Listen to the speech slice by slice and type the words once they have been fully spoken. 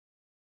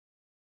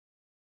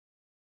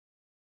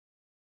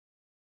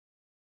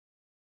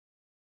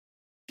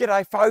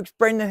G'day folks,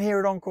 Brendan here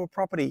at Encore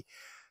Property.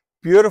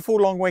 Beautiful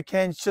long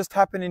weekends just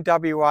happened in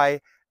WA,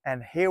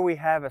 and here we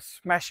have a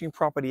smashing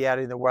property out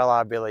in the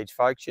WELLARD village,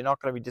 folks. You're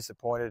not going to be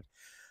disappointed.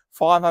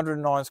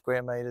 509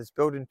 square metres,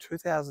 built in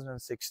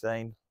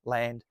 2016,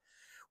 land.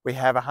 We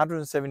have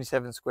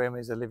 177 square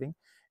metres of living.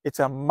 It's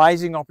an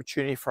amazing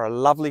opportunity for a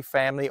lovely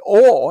family,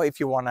 or if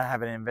you want to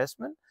have an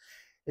investment.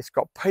 It's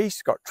got peace,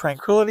 it's got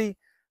tranquility,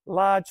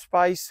 large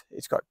space,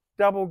 it's got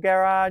double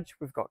garage,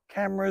 we've got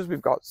cameras,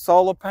 we've got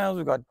solar panels,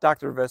 we've got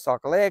ducted reverse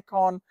cycle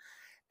aircon,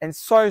 and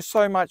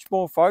so much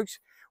more, folks.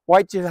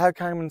 Wait till you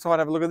come inside and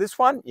have a look at this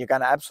one. You're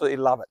going to absolutely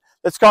love it.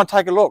 Let's go and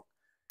take a look.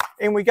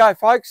 In we go,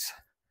 folks.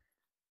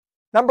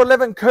 Number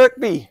 11,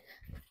 Kirkby,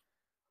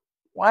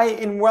 way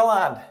in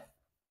WELLARD.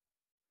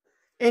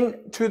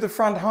 Into the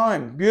front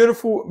home.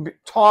 Beautiful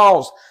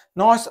tiles,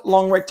 nice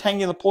long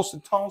rectangular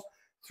porcelain tiles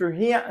through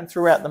here and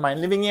throughout the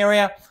main living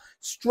area.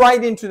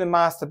 Straight into the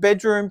master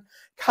bedroom,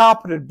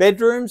 carpeted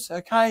bedrooms,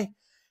 okay.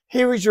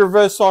 Here is your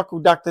reverse cycle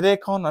ducted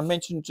aircon I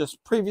mentioned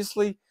just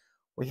previously.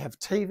 We have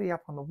TV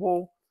up on the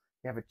wall.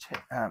 We have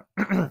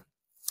a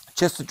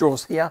chest of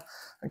drawers here,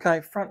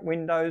 okay, front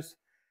windows,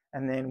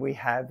 and then we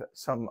have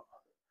some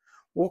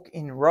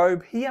walk-in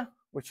robe here,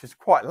 which is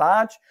quite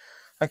large,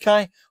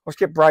 okay. Let's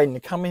get Braden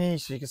to come in here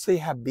so you can see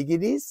how big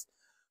it is,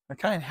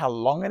 okay, and how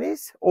long it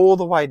is, all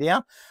the way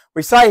down.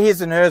 We say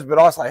his and hers, but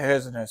I say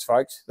hers and hers,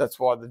 folks. That's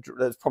why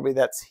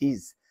that's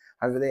his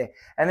over there.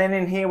 And then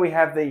in here we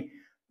have the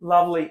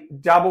lovely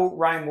double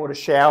rainwater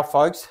shower,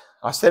 folks.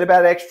 I said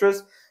about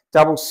extras,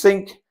 double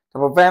sink,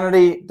 double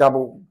vanity,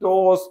 double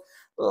doors,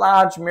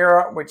 large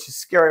mirror, which is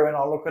scary when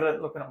I look at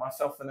it, looking at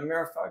myself in the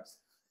mirror, folks.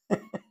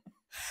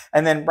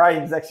 And then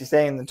Braden's actually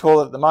standing in the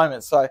toilet at the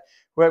moment, so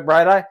work,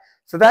 Brado.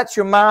 So that's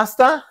your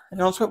master,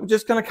 and also we're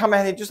just going to come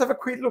out here, just have a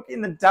quick look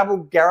in the double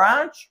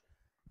garage.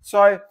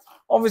 So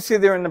obviously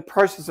they're in the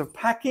process of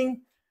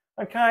packing,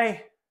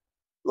 okay.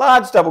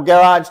 Large double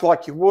garage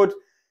like you would.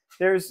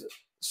 There's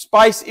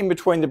space in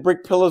between the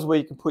brick pillars where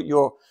you can put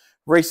your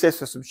recess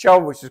for some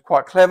shelf, which is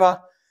quite clever.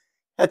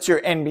 That's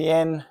your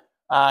NBN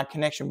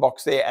connection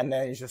box there, and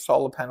there's your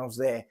solar panels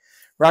there.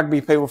 Rugby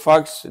people,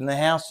 folks, in the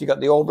house. You got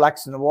the All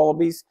Blacks and the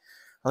Wallabies.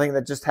 I think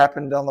that just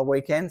happened on the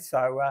weekend.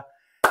 So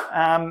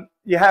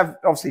you have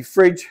obviously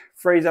fridge,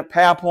 freezer,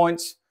 power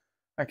points.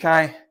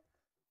 Okay,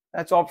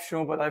 that's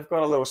optional, but they've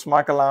got a little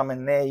smoke alarm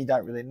in there. You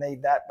don't really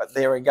need that, but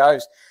there it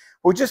goes.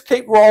 We'll just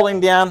keep rolling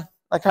down.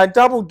 Okay,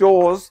 double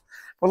doors.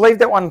 We'll leave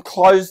that one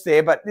closed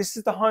there, but this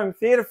is the home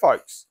theatre,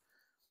 folks.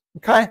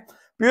 Okay,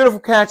 beautiful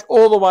couch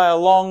all the way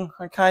along.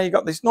 Okay, you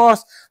got this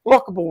nice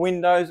lockable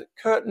windows,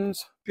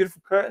 curtains,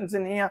 beautiful curtains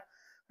in here.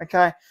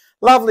 Okay,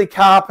 lovely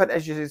carpet,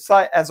 as you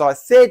say, as I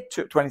said,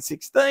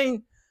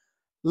 2016.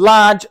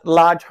 Large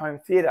home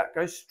theatre.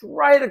 Goes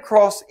straight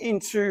across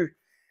into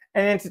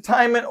an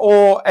entertainment,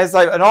 or as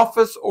an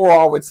office, or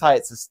I would say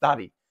it's a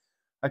study.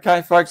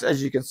 Okay, folks,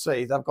 as you can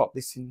see, they've got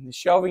this in the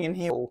shelving in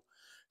here, all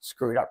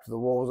screwed up to the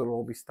walls. It'll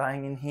all be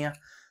staying in here.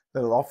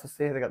 Little office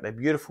there. They've got their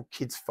beautiful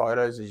kids'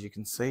 photos, as you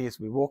can see, as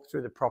we walk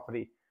through the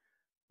property.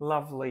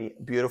 Lovely,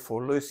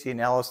 beautiful Lucy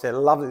and Alice. They're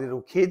lovely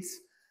little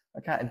kids.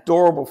 Okay,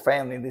 adorable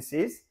family this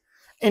is.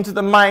 Into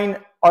the main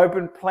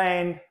open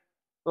plan,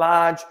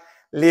 large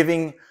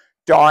living,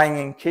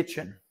 dining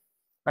kitchen.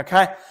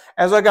 Okay,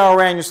 as I go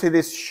around, you see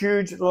this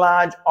huge,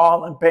 large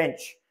island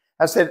bench.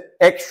 I said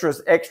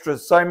extras,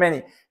 so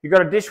many. You've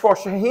got a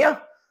dishwasher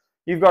here.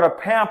 You've got a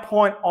power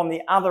point on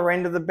the other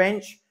end of the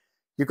bench.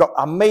 You've got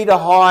a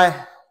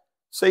metre-high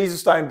Caesar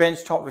stone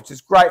bench top, which is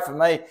great for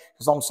me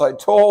because I'm so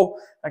tall.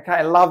 Okay,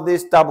 I love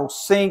this. Double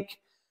sink,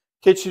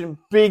 kitchen,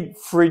 big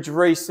fridge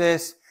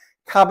recess,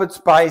 cupboard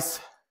space,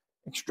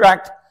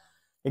 extract,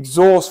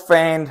 exhaust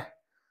fan.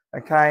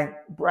 Okay,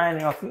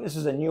 branding. I think this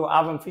is a new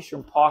oven, Fisher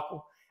and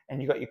Paykel,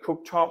 and you've got your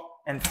cooktop.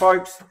 And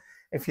folks,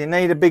 if you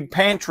need a big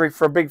pantry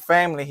for a big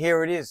family,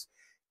 here it is.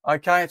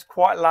 Okay, it's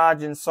quite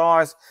large in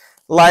size,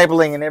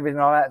 labelling and everything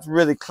like that. It's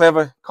really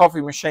clever.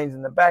 Coffee machines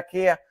in the back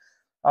here.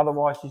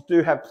 Otherwise, you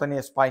do have plenty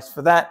of space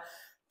for that.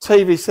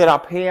 TV set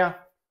up here.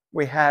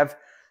 We have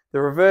the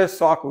reverse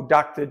cycle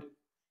ducted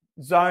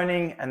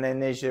zoning, and then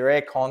there's your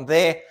aircon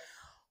there.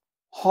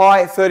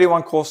 High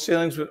 31 core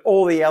ceilings with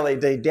all the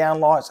LED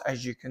downlights,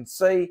 as you can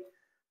see.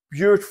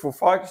 Beautiful,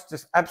 folks,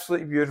 just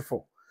absolutely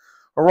beautiful.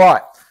 All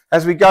right,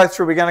 as we go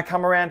through, we're going to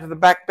come around to the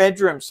back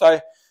bedroom. So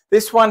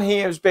this one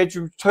here is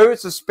bedroom 2.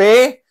 It's a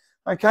spare,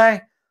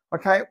 okay?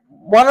 Okay,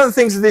 one of the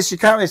things of this, you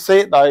can't really see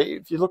it though.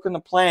 If you look in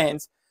the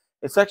plans,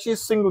 it's actually a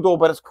single door,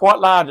 but it's quite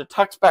large. It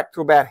tucks back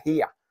to about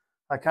here,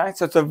 okay?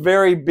 So it's a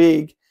very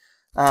big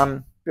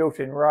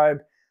built-in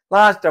robe.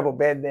 Large double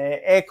bed there,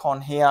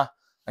 aircon here.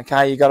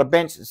 Okay, you got a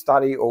bench and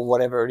study or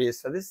whatever it is.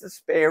 So this is a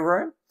spare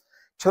room.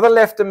 To the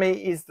left of me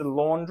is the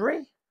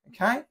laundry,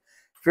 okay?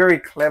 Very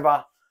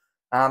clever.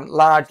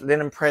 Large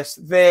linen press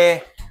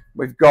there.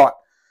 We've got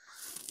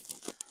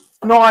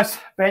nice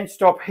bench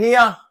top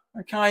here.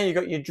 Okay, you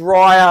got your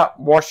dryer,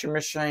 washing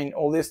machine,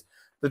 all this.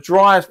 The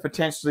dryers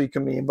potentially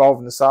can be involved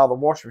in the sale. The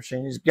washing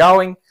machine is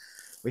going.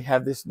 We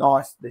have this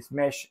nice, this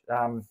mesh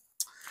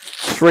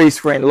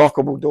 3-screen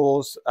lockable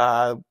doors,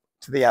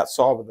 to the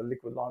outside with the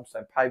liquid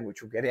limestone pavement,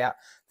 which we'll get out.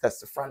 That's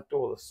the front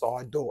door, the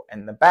side door,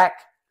 and the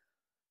back.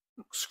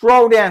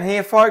 Scroll down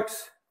here,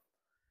 folks,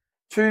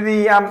 to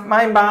the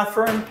main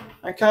bathroom.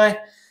 Okay,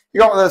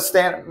 you got the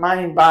standard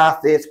main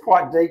bath there. It's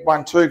quite deep,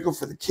 1, 2, good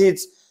for the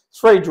kids.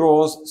 3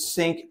 drawers,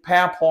 sink,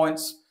 power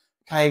points,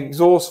 okay,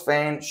 exhaust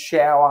fan,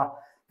 shower.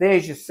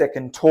 There's your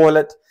second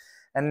toilet.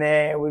 And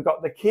there we've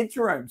got the kids'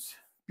 rooms.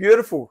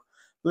 Beautiful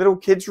little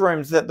kids'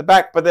 rooms at the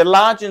back, but they're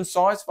large in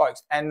size,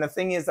 folks. And the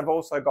thing is, they've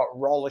also got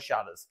roller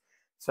shutters.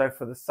 So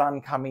for the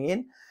sun coming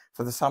in,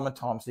 for the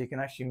summertime, so you can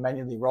actually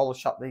manually roller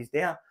shut these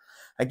down.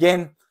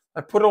 Again,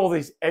 they put all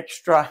these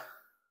extra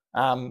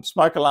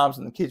smoke alarms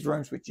in the kids'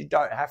 rooms, which you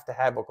don't have to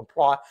have or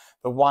comply.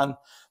 The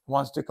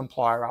ones to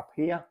comply are up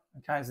here.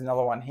 Okay, there's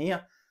another one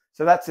here.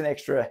 So that's an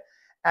extra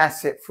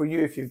asset for you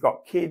if you've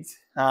got kids.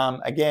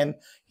 Again,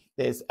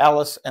 there's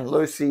Alice and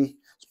Lucy's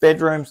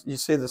bedrooms. You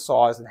see the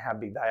size and how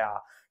big they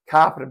are.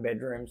 Carpeted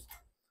bedrooms.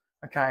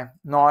 Okay,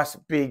 nice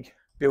big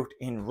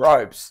built-in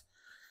robes.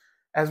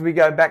 As we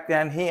go back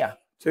down here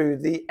to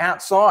the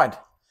outside,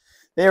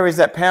 there is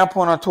that power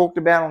point I talked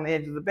about on the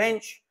edge of the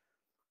bench.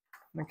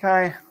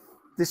 Okay,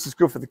 this is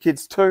good for the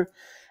kids too.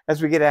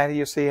 As we get out here,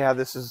 you'll see how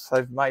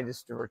they've made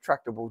this a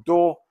retractable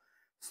door,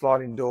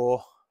 sliding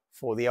door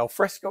for the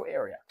alfresco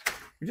area.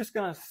 We're just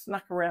going to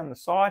snuck around the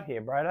side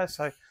here, Brado.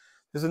 So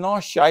there's a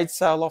nice shade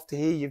sail off to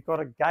here. You've got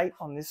a gate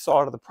on this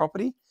side of the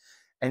property,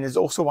 and there's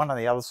also one on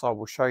the other side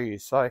we'll show you.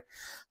 So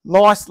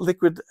nice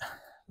liquid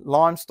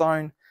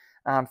limestone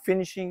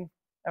finishing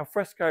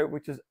alfresco,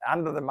 which is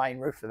under the main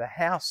roof of the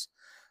house.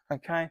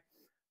 Okay,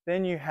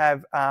 then you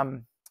have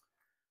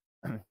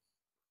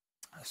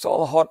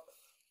solar hot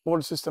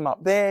water system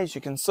up there, as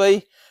you can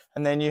see,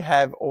 and then you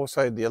have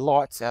also the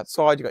lights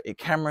outside. You've got your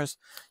cameras,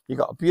 you've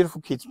got a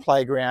beautiful kids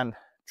playground,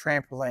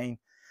 trampoline.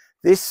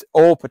 This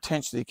all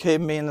potentially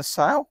can be in the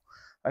sale.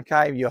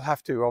 Okay, you'll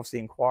have to obviously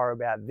inquire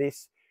about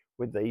this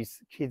with these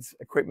kids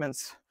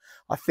equipments.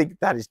 I think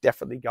that is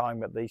definitely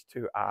going, but these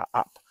two are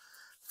up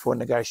for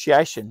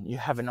negotiation. You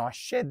have a nice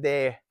shed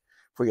there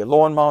for your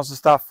lawnmowers and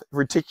stuff,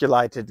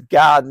 reticulated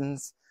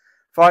gardens.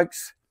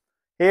 Folks,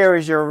 here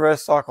is your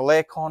reverse cycle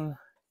aircon.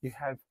 You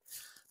have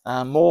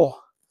more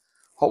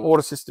hot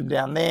water system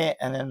down there,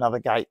 and then another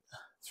gate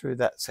through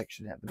that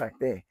section at the back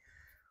there.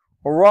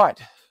 All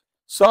right,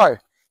 so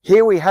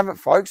here we have it,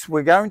 folks.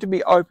 We're going to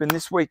be open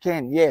this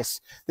weekend. Yes,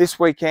 this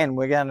weekend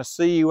we're going to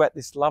see you at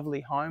this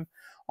lovely home.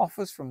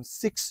 Offers from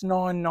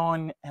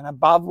 $699 and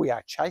above we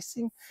are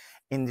chasing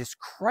in this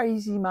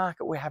crazy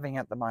market we're having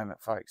at the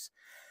moment, folks.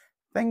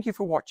 Thank you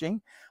for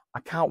watching. I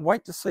can't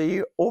wait to see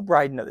you or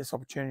Braden at this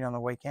opportunity on the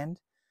weekend.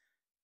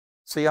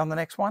 See you on the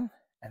next one,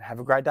 and have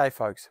a great day,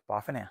 folks.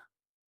 Bye for now.